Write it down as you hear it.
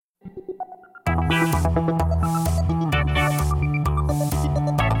Milan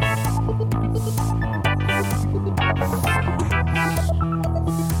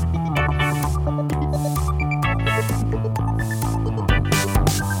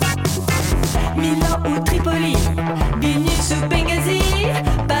ou Tripoli, Vilnius ou Benghazi,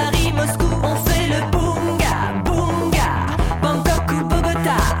 Paris, Moscou, on fait le bunga, bunga. Bangkok ou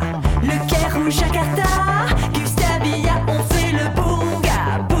Bogota, Le Caire ou Jakarta, Gustavia, on fait le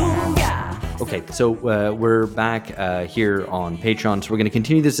bunga, bunga. Okay, so we're back here on Patreon. So we're going to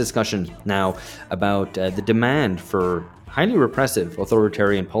continue this discussion now about the demand for highly repressive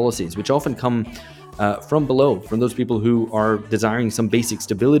authoritarian policies, which often come from below, from those people who are desiring some basic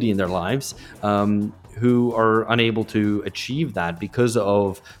stability in their lives, who are unable to achieve that because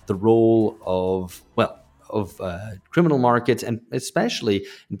of the role of, criminal markets, and especially,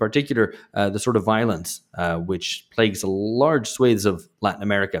 in particular, the sort of violence which plagues large swathes of Latin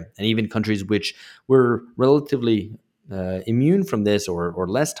America, and even countries which were relatively immune from this, or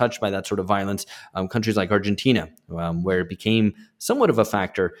less touched by that sort of violence, countries like Argentina, where it became somewhat of a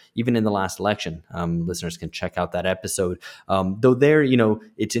factor even in the last election. Listeners can check out that episode. Though there,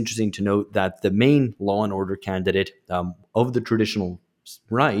 it's interesting to note that the main law and order candidate of the traditional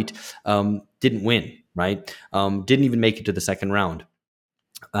right didn't win, right? Didn't even make it to the second round.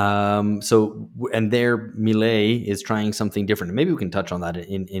 And there Milei is trying something different. Maybe we can touch on that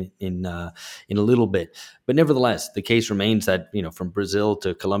in a little bit. But nevertheless, the case remains that, from Brazil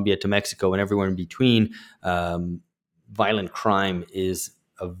to Colombia to Mexico and everywhere in between, violent crime is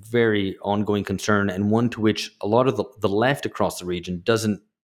a very ongoing concern, and one to which a lot of the left across the region doesn't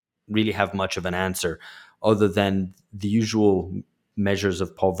really have much of an answer, other than the usual measures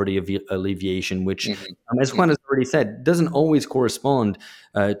of poverty alleviation, which, as Juan has already said, doesn't always correspond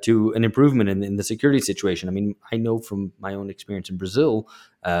to an improvement in the security situation. I mean, I know from my own experience in Brazil,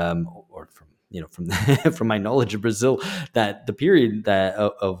 or from my knowledge of Brazil, that the period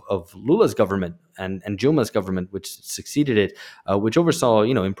of Lula's government and Dilma's government, which succeeded it, which oversaw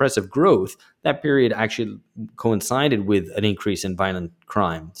impressive growth, that period actually coincided with an increase in violent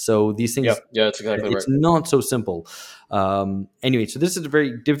crime. So these things, yeah, that's exactly right. It's not so simple. Anyway, so this is a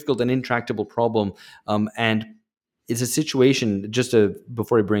very difficult and intractable problem, and it's a situation.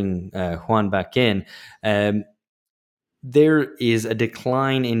 Before I bring Juan back in. There is a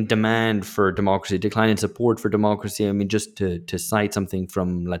decline in demand for democracy, decline in support for democracy. I mean, just to cite something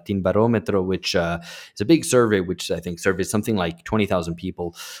from Latin Barometro, which is a big survey, which I think surveys something like 20,000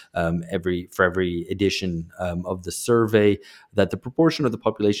 people for every edition of the survey, that the proportion of the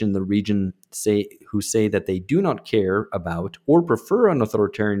population in the region who say that they do not care about or prefer an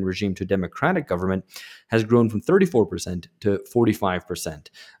authoritarian regime to a democratic government has grown from 34% to 45%.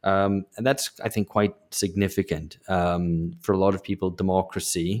 And that's, I think, quite significant. For a lot of people,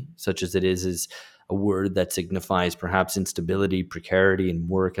 democracy, such as it is a word that signifies perhaps instability, precarity in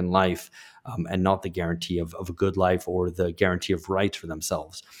work and life, and not the guarantee of a good life or the guarantee of rights for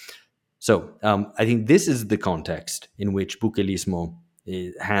themselves. So I think this is the context in which Bukelismo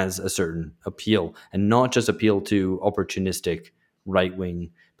has a certain appeal, and not just appeal to opportunistic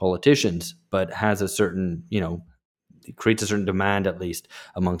right-wing politicians, but has a certain, it creates a certain demand, at least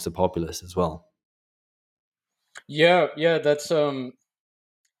amongst the populace as well. Yeah, that's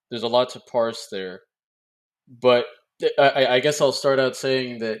there's a lot to parse there. But I guess I'll start out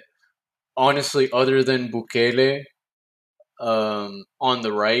saying that, honestly, other than Bukele on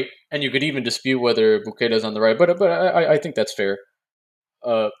the right, and you could even dispute whether Bukele is on the right, but I think that's fair.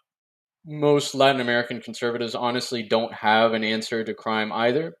 Most Latin American conservatives honestly don't have an answer to crime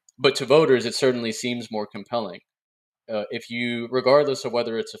either, but to voters it certainly seems more compelling, regardless of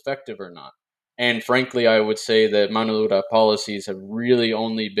whether it's effective or not. And frankly, I would say that Mano Dura policies have really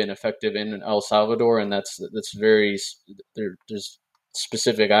only been effective in El Salvador, and that's very there's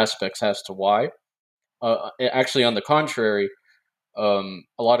specific aspects as to why. Actually, on the contrary, a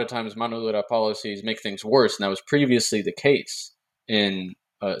lot of times Mano Dura policies make things worse, and that was previously the case in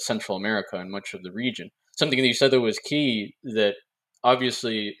Central America and much of the region. Something that you said that was key, that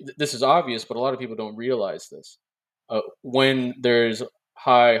obviously this is obvious, but a lot of people don't realize this. When there's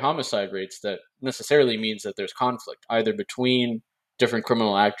high homicide rates, that necessarily means that there's conflict, either between different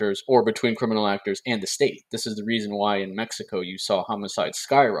criminal actors or between criminal actors and the state. This is the reason why in Mexico you saw homicides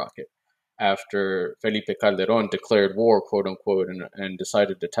skyrocket after Felipe Calderon declared war, quote unquote, and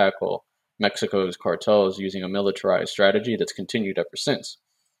decided to tackle Mexico's cartels using a militarized strategy that's continued ever since.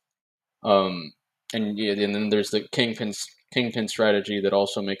 And then there's the kingpin strategy that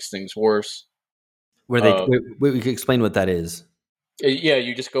also makes things worse. Where we can explain what that is. Yeah,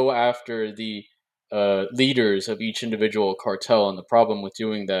 you just go after the leaders of each individual cartel. And the problem with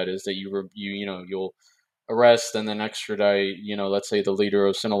doing that is that you'll arrest and then extradite, let's say the leader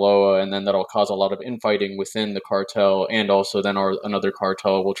of Sinaloa, and then that'll cause a lot of infighting within the cartel, and also then another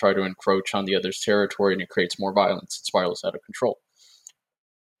cartel will try to encroach on the other's territory, and it creates more violence. It spirals out of control.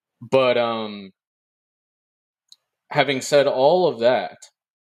 But having said all of that,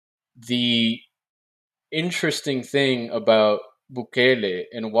 the interesting thing about Bukele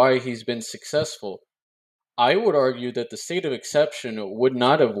and why he's been successful, I would argue that the state of exception would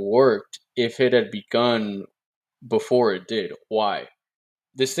not have worked if it had begun before it did. Why?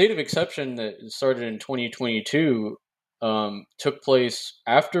 The state of exception that started in 2022 took place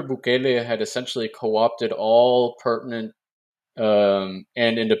after Bukele had essentially co-opted all pertinent and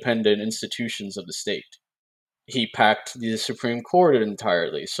independent institutions of the state. He packed the Supreme Court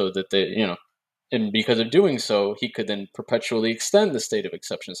entirely so that and because of doing so, he could then perpetually extend the state of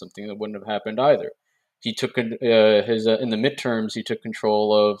exception, something that wouldn't have happened either. He took in the midterms, he took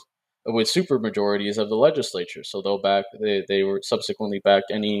control of with supermajorities of the legislature, so they were subsequently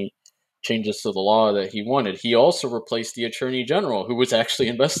backed any changes to the law that he wanted. He also replaced the attorney general, who was actually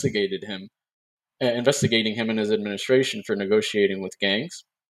investigating him and his administration for negotiating with gangs.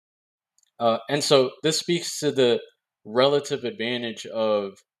 And so this speaks to the relative advantage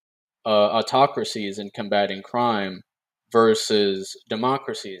of autocracies in combating crime versus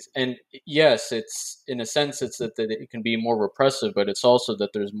democracies. And yes, it's in a sense that it can be more repressive, but it's also that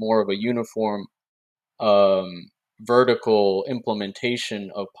there's more of a uniform vertical implementation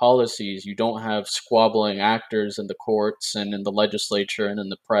of policies. You don't have squabbling actors in the courts and in the legislature and in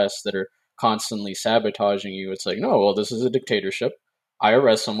the press that are constantly sabotaging you. It's like, no, well, this is a dictatorship. I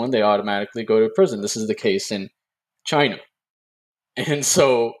arrest someone, they automatically go to prison. This is the case in China. And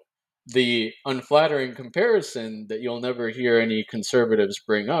so the unflattering comparison that you'll never hear any conservatives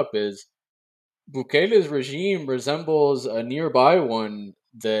bring up is Bukele's regime resembles a nearby one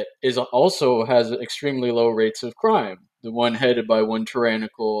that also has extremely low rates of crime, the one headed by one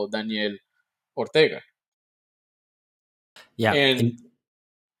tyrannical Daniel Ortega. Yeah. And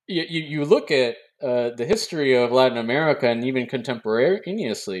you look at the history of Latin America, and even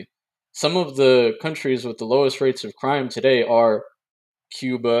contemporaneously, some of the countries with the lowest rates of crime today are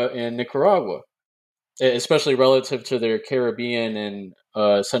Cuba and Nicaragua, especially relative to their Caribbean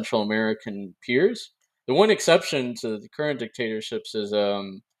and Central American peers. The one exception to the current dictatorships is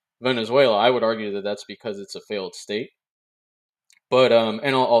Venezuela. I would argue that that's because it's a failed state. But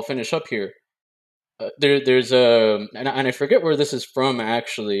and I'll finish up here. There's and I forget where this is from.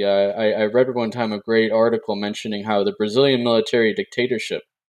 Actually, I read one time a great article mentioning how the Brazilian military dictatorship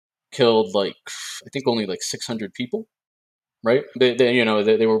killed I think only 600 people. Right?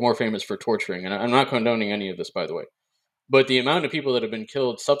 They were more famous for torturing, and I'm not condoning any of this, by the way. But the amount of people that have been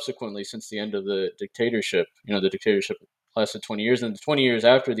killed subsequently since the end of the dictatorship, the dictatorship lasted 20 years, and 20 years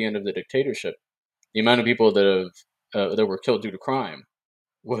after the end of the dictatorship, the amount of people that were killed due to crime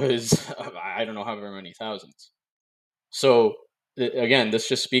was I don't know however many thousands. So again, this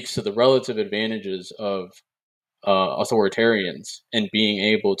just speaks to the relative advantages of authoritarians and being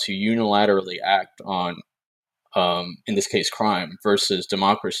able to unilaterally act on in this case, crime versus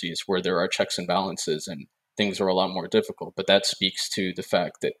democracies where there are checks and balances and things are a lot more difficult. But that speaks to the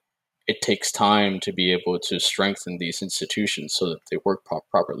fact that it takes time to be able to strengthen these institutions so that they work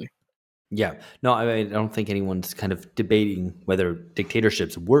properly. Yeah, no, I don't think anyone's kind of debating whether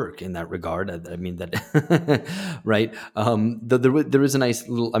dictatorships work in that regard. I mean that, right? There is a nice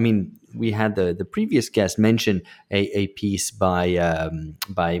little. I mean, we had the previous guest mention a piece by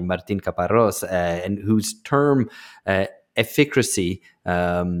Martin Caparrós, and whose term efficacy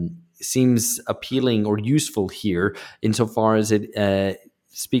seems appealing or useful here, insofar as it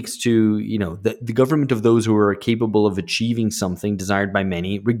speaks to the government of those who are capable of achieving something desired by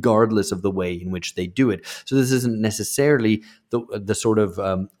many, regardless of the way in which they do it. So this isn't necessarily the sort of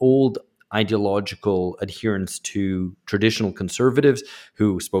old ideological adherence to traditional conservatives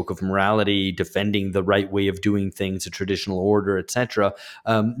who spoke of morality, defending the right way of doing things, a traditional order, etc.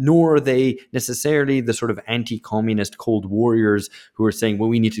 Nor are they necessarily the sort of anti-communist cold warriors who are saying, well,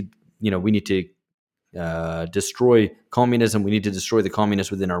 we need to destroy communism. We need to destroy the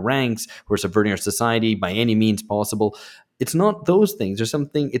communists within our ranks who are subverting our society by any means possible. It's not those things. It's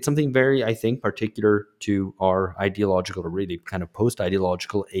something very, I think, particular to our ideological or really kind of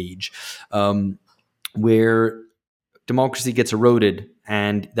post-ideological age, where democracy gets eroded,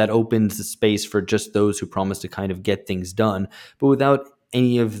 and that opens the space for just those who promise to kind of get things done, but without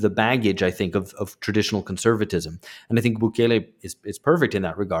any of the baggage, I think, of traditional conservatism. And I think Bukele is perfect in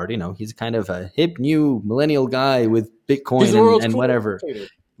that regard. He's kind of a hip, new millennial guy with Bitcoin He's the world's and coolest whatever. dictator.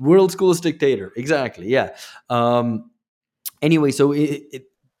 World's coolest dictator. Exactly. Yeah. Anyway, so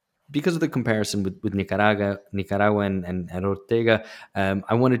because of the comparison with Nicaragua and Ortega,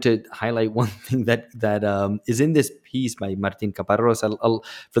 I wanted to highlight one thing that is in this piece by Martin Caparrós.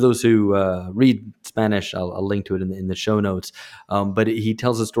 For those who read Spanish, I'll link to it in the show notes. But he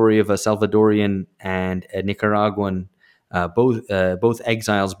tells a story of a Salvadorian and a Nicaraguan. Both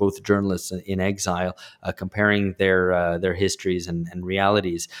exiles, both journalists in exile, comparing their histories and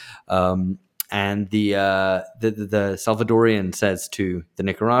realities. And the Salvadorian says to the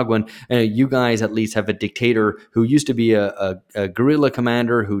Nicaraguan, "You guys at least have a dictator who used to be a guerrilla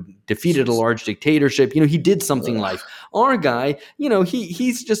commander who defeated a large dictatorship. He did something in life. Our guy,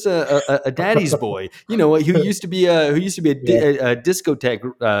 he's just a daddy's boy. Who used to be a Yeah. a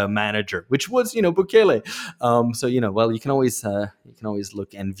discotheque manager, which was Bukele. So well, you can always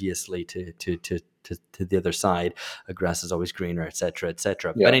look enviously to the other side. Grass is always greener, etc.,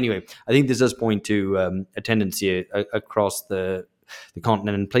 etc. But Yeah. anyway, I think this does point to a tendency across the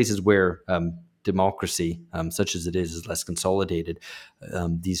continent and places where democracy, such as it is less consolidated.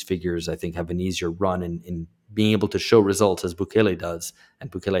 These figures, I think, have an easier run in being able to show results, as Bukele does,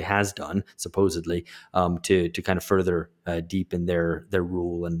 and Bukele has done supposedly, to kind of further deepen their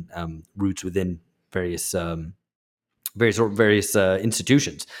rule and roots within various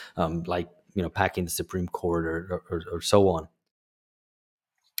institutions, like packing the Supreme Court or so on.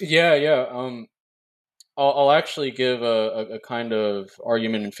 Yeah, yeah. I'll actually give a kind of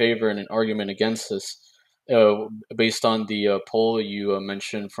argument in favor and an argument against this, based on the poll you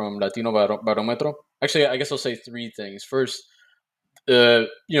mentioned from Latino Barometro. Actually, I guess I'll say three things. First,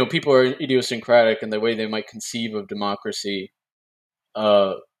 people are idiosyncratic, and the way they might conceive of democracy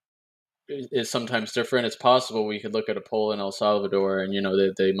is sometimes different. It's possible we could look at a poll in El Salvador, and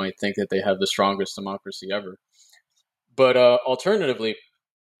they might think that they have the strongest democracy ever. But alternatively,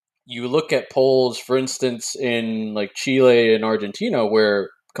 you look at polls, for instance, in like Chile and Argentina, where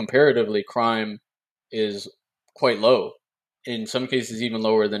comparatively crime is quite low. In some cases, even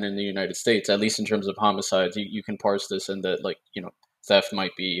lower than in the United States, at least in terms of homicides. You can parse this in that, like, theft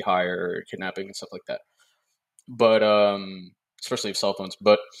might be higher, or kidnapping and stuff like that. But especially of cell phones.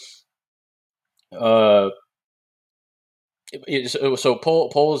 But uh, so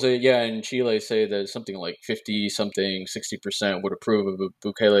polls, in Chile say that something like 50 something 60% would approve of a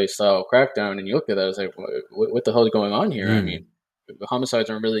Bukele style crackdown, and you look at that, it's like, what the hell is going on here? I mean, homicides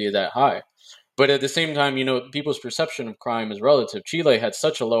aren't really that high, but at the same time, people's perception of crime is relative. Chile had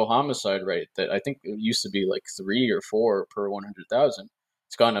such a low homicide rate that I think it used to be like 3 or 4 per 100,000.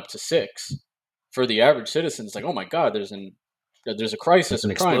 It's gone up to 6. For the average citizen, it's like, oh my god, there's a crisis It's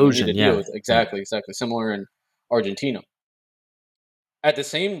an of crime. We need explosion. to deal Yeah. with it. Exactly. Similar in Argentina. At the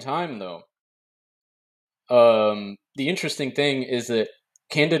same time, though, the interesting thing is that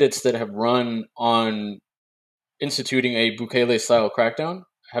candidates that have run on instituting a Bukele-style crackdown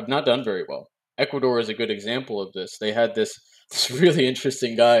have not done very well. Ecuador is a good example of this. They had this really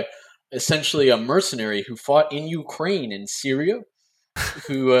interesting guy, essentially a mercenary who fought in Ukraine and Syria,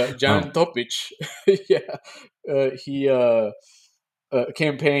 who Jan Topic, he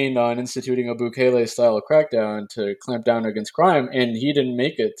campaigned on instituting a Bukele-style crackdown to clamp down against crime, and he didn't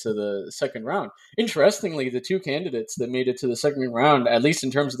make it to the second round. Interestingly, the two candidates that made it to the second round, at least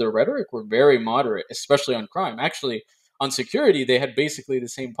in terms of their rhetoric, were very moderate, especially on crime. Actually, on security, they had basically the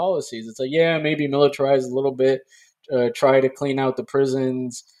same policies. It's like, yeah, maybe militarize a little bit, try to clean out the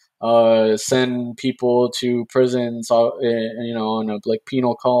prisons, send people to prisons, on a like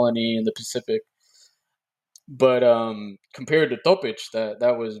penal colony in the Pacific. But compared to Topic,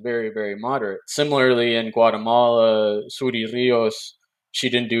 that was very, very moderate. Similarly, in Guatemala, Suri Rios, she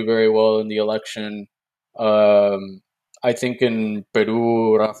didn't do very well in the election. I think in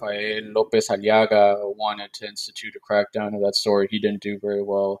Peru, Rafael Lopez Aliaga wanted to institute a crackdown of that sort. He didn't do very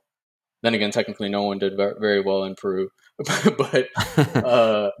well. Then again, technically, no one did very well in Peru. But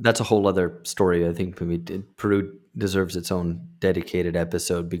that's a whole other story. I think Peru deserves its own dedicated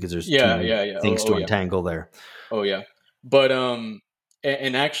episode because there's too many yeah. things to untangle there. Oh yeah, but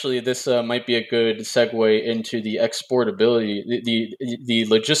and actually, this might be a good segue into the exportability, the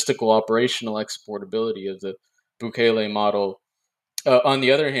logistical operational exportability of the Bukele model. On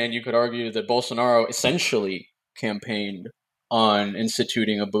the other hand, you could argue that Bolsonaro essentially campaigned on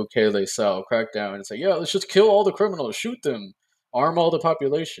instituting a Bukele-style crackdown and say, "Yeah, let's just kill all the criminals, shoot them, arm all the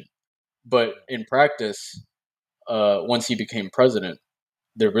population." But in practice, once he became president,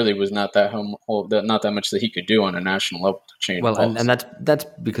 there really was not not that much that he could do on a national level to change Well, and policy. that's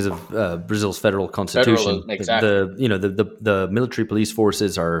because of Brazil's federal Federal, constitution. exactly. The military police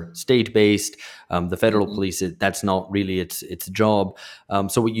forces are state based. The federal Hmm. police, that's not really its job.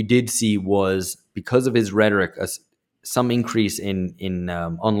 So what you did see was, because of his rhetoric, some increase in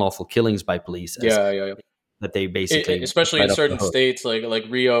unlawful killings by police, as Yeah, yeah, yeah. that they basically Especially in let off the certain hook. states, like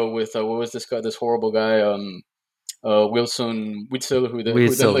Rio, with what was this guy, this horrible guy, Wilson Witzel, who then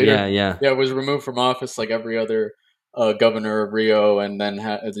Whistle, later, yeah, yeah. yeah, was removed from office like every other governor of Rio, and then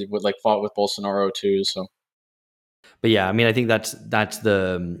would like fought with Bolsonaro too. So But yeah, I mean, I think that's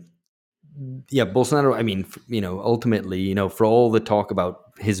the yeah, Bolsonaro. I mean, ultimately, for all the talk about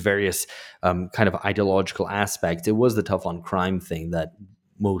his various kind of ideological aspects, it was the tough on crime thing that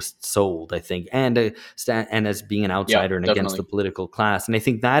most sold, I think, and and as being an yeah, outsider and against definitely. the political class, and I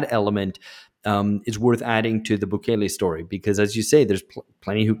think that element is worth adding to the Bukele story, because, as you say, there's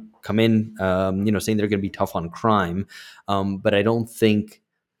plenty who come in, saying they're going to be tough on crime, but I don't think,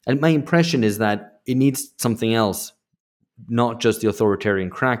 and my impression is that it needs something else, not just the authoritarian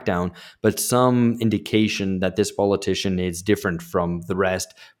crackdown, but some indication that this politician is different from the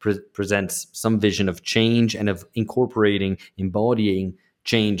rest, presents some vision of change and of embodying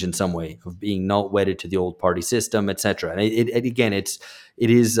change in some way, of being not wedded to the old party system, etc. And again, it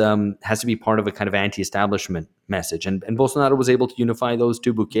is has to be part of a kind of anti-establishment message. And Bolsonaro was able to unify those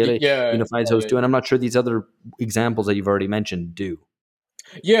two. Bukele Yeah, unifies yeah, those yeah, two, and I'm not sure these other examples that you've already mentioned do.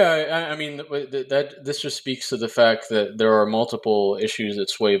 yeah. I mean, that this just speaks to the fact that there are multiple issues that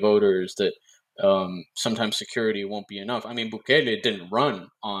sway voters. That sometimes security won't be enough. I mean, Bukele didn't run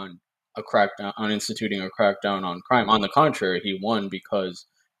on a crackdown, on instituting a crackdown on crime. On the contrary, he won because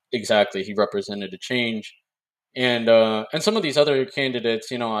exactly he represented a change. And some of these other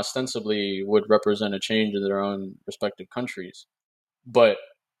candidates, ostensibly would represent a change in their own respective countries. But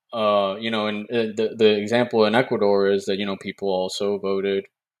and the example in Ecuador is that people also voted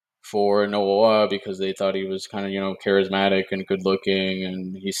for Novoa because they thought he was kind of charismatic and good looking,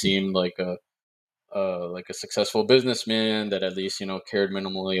 and he seemed like a successful businessman that at least cared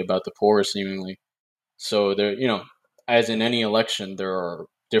minimally about the poor, seemingly. So there, as in any election, there are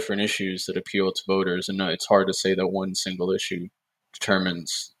different issues that appeal to voters, and it's hard to say that one single issue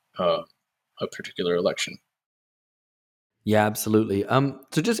determines a particular election. Yeah, absolutely.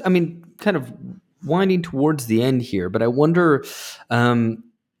 So just, I mean, kind of winding towards the end here, but I wonder, um,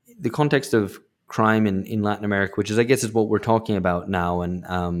 the context of crime in Latin America, which is, I guess, is what we're talking about now,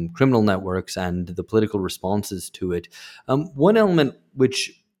 and criminal networks and the political responses to it. One element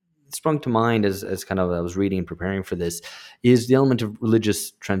which sprung to mind as kind of I was reading and preparing for this is the element of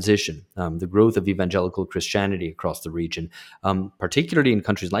religious transition, the growth of evangelical Christianity across the region, particularly in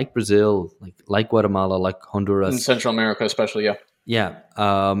countries like Brazil, like Guatemala, like In Honduras. Central America, especially, yeah. Yeah,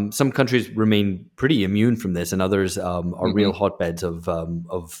 some countries remain pretty immune from this, and others are real Hmm. hotbeds of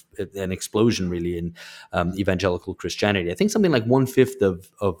an explosion, really, in evangelical Christianity. I think something like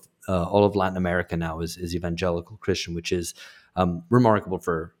 1/5 of all of Latin America now is evangelical Christian, which is remarkable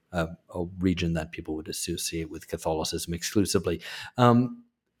for a region that people would associate with Catholicism exclusively.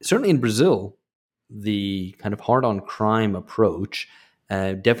 Certainly in Brazil, the kind of hard on crime approach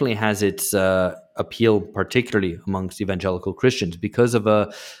definitely has its appeal, particularly amongst evangelical Christians, because of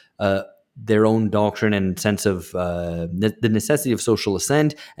their own doctrine and sense of the necessity of social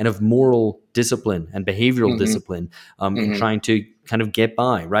ascent and of moral discipline and behavioral Hmm. discipline in Hmm. trying to kind of get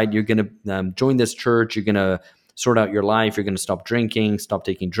by, right? You're going to join this church, you're going to sort out your life, you're going to stop drinking, stop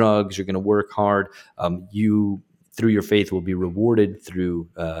taking drugs, you're going to work hard. You, through your faith, will be rewarded through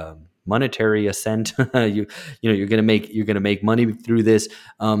monetary ascent. You're going to make money through this.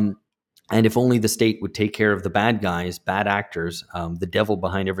 And if only the state would take care of the bad guys, bad actors, the devil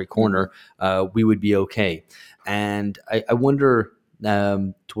behind every Hmm. corner, we would be okay. And I wonder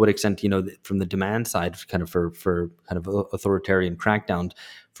to what extent, from the demand side, kind of for kind of authoritarian crackdown,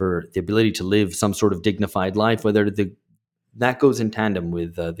 for the ability to live some sort of dignified life, whether that goes in tandem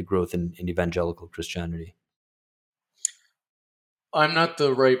with the growth in evangelical Christianity. I'm not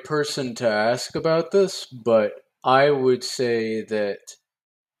the right person to ask about this, but I would say that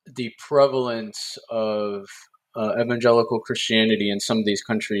the prevalence of evangelical Christianity in some of these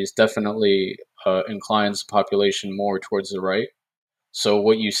countries definitely inclines the population more towards the right. So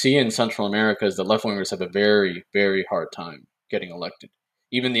what you see in Central America is that left wingers have a very, very hard time getting elected.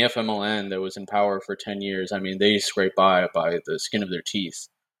 Even the FMLN that was in power for 10 years, I mean, they scrape by the skin of their teeth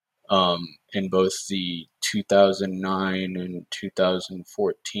in both the 2009 and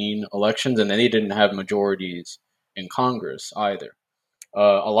 2014 elections, and they didn't have majorities in Congress either.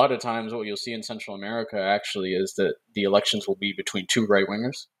 A lot of times, what you'll see in Central America actually is that the elections will be between two right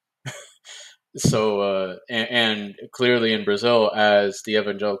wingers. So, and clearly in Brazil, as the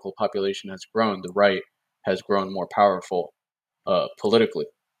evangelical population has grown, the right has grown more powerful politically.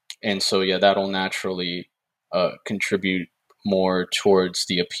 And so, yeah, that'll naturally contribute more towards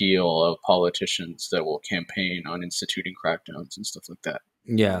the appeal of politicians that will campaign on instituting crackdowns and stuff like that.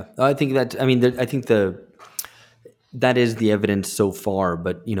 Yeah, I think that. I mean, I think that is the evidence so far.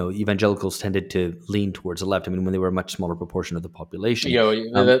 But evangelicals tended to lean towards the left. I mean, when they were a much smaller proportion of the population, Yeah,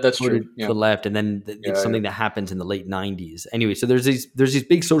 that's voted true. for Yeah, the left, and then it's yeah, something that happens in the late '90s. Anyway, so there's these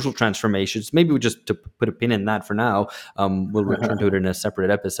big social transformations. Maybe we just to put a pin in that for now. We'll return to it in a separate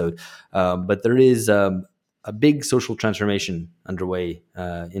episode. But there is a big social transformation underway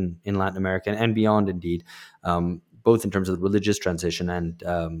in Latin America and beyond, indeed, both in terms of the religious transition and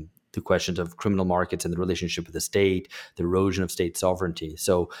the questions of criminal markets and the relationship with the state, the erosion of state sovereignty.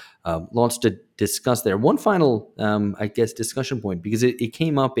 So lots to discuss there. One final, I guess, discussion point, because it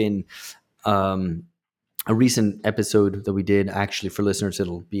came up in a recent episode that we did. Actually, for listeners,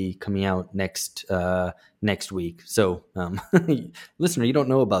 it'll be coming out next week. So, listener, you don't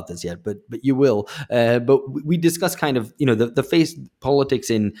know about this yet, but you will. But we discussed kind of the face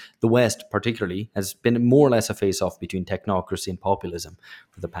politics in the West, particularly, has been more or less a face off between technocracy and populism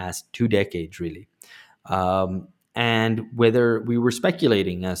for the past 2 decades, really. And whether we were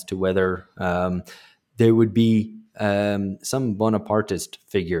speculating as to whether there would be some Bonapartist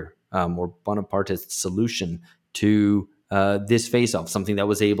figure or Bonapartist solution to this face-off, something that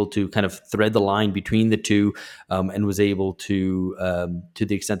was able to kind of thread the line between the two, and was able to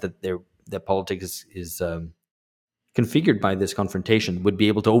the extent that politics is configured by this confrontation, would be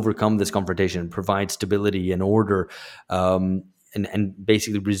able to overcome this confrontation and provide stability and order, and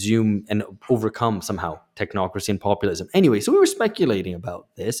basically resume and overcome somehow technocracy and populism. Anyway, so we were speculating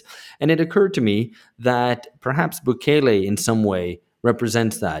about this, and it occurred to me that perhaps Bukele in some way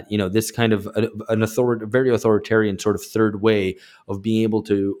represents that, this kind of very authoritarian sort of third way of being able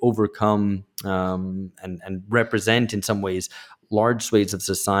to overcome and represent in some ways large swathes of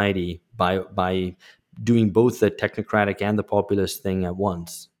society by doing both the technocratic and the populist thing at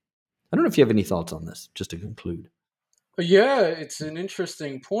once. I don't know if you have any thoughts on this, just to conclude. Yeah, it's an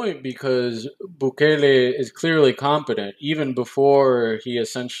interesting point because Bukele is clearly competent. Even before he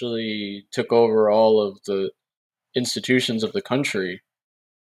essentially took over all of the institutions of the country,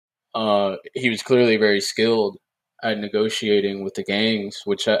 he was clearly very skilled at negotiating with the gangs,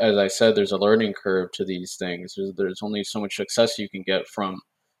 which, as I said, there's a learning curve to these things. There's only so much success you can get from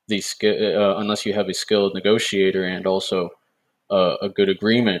these unless you have a skilled negotiator and also a good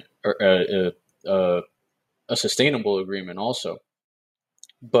agreement, or a sustainable agreement also.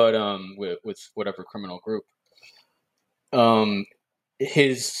 But with whatever criminal group.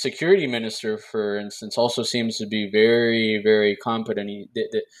 His security minister, for instance, also seems to be very, very competent.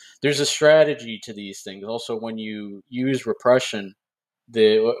 There's a strategy to these things. Also, when you use repression,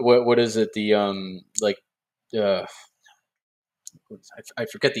 what is it? I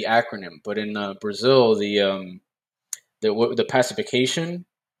forget the acronym, but in Brazil, the pacification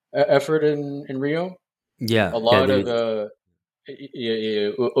effort in Rio, Yeah, a lot of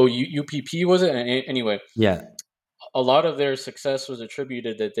UPP was it? Anyway, yeah. A lot of their success was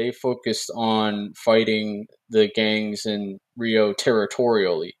attributed that they focused on fighting the gangs in Rio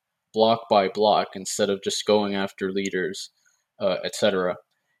territorially, block by block, instead of just going after leaders, etc.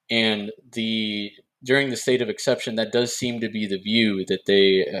 And during the state of exception, that does seem to be the view, that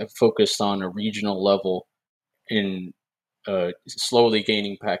they have focused on a regional level in slowly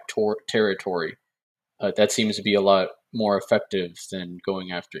gaining back territory. That seems to be a lot more effective than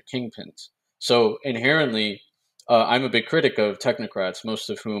going after kingpins. So inherently, I'm a big critic of technocrats, most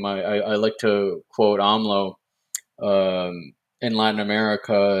of whom I like to quote AMLO. In Latin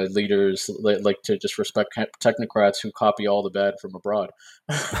America, leaders like to just respect technocrats who copy all the bad from abroad.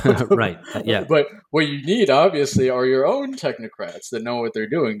 Right. Yeah. But what you need, obviously, are your own technocrats that know what they're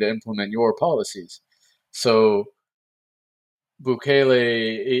doing to implement your policies. So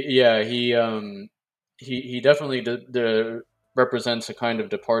Bukele, yeah, he definitely represents a kind of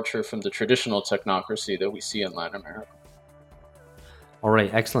departure from the traditional technocracy that we see in Latin America. All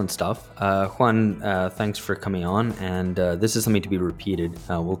right, excellent stuff. Juan, thanks for coming on. And this is something to be repeated.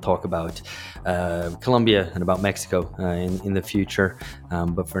 We'll talk about Colombia and about Mexico in the future.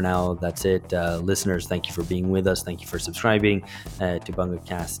 But for now, that's it. Listeners, thank you for being with us. Thank you for subscribing to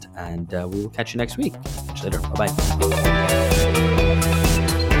BungaCast. And we will catch you next week. Catch you later. Bye-bye.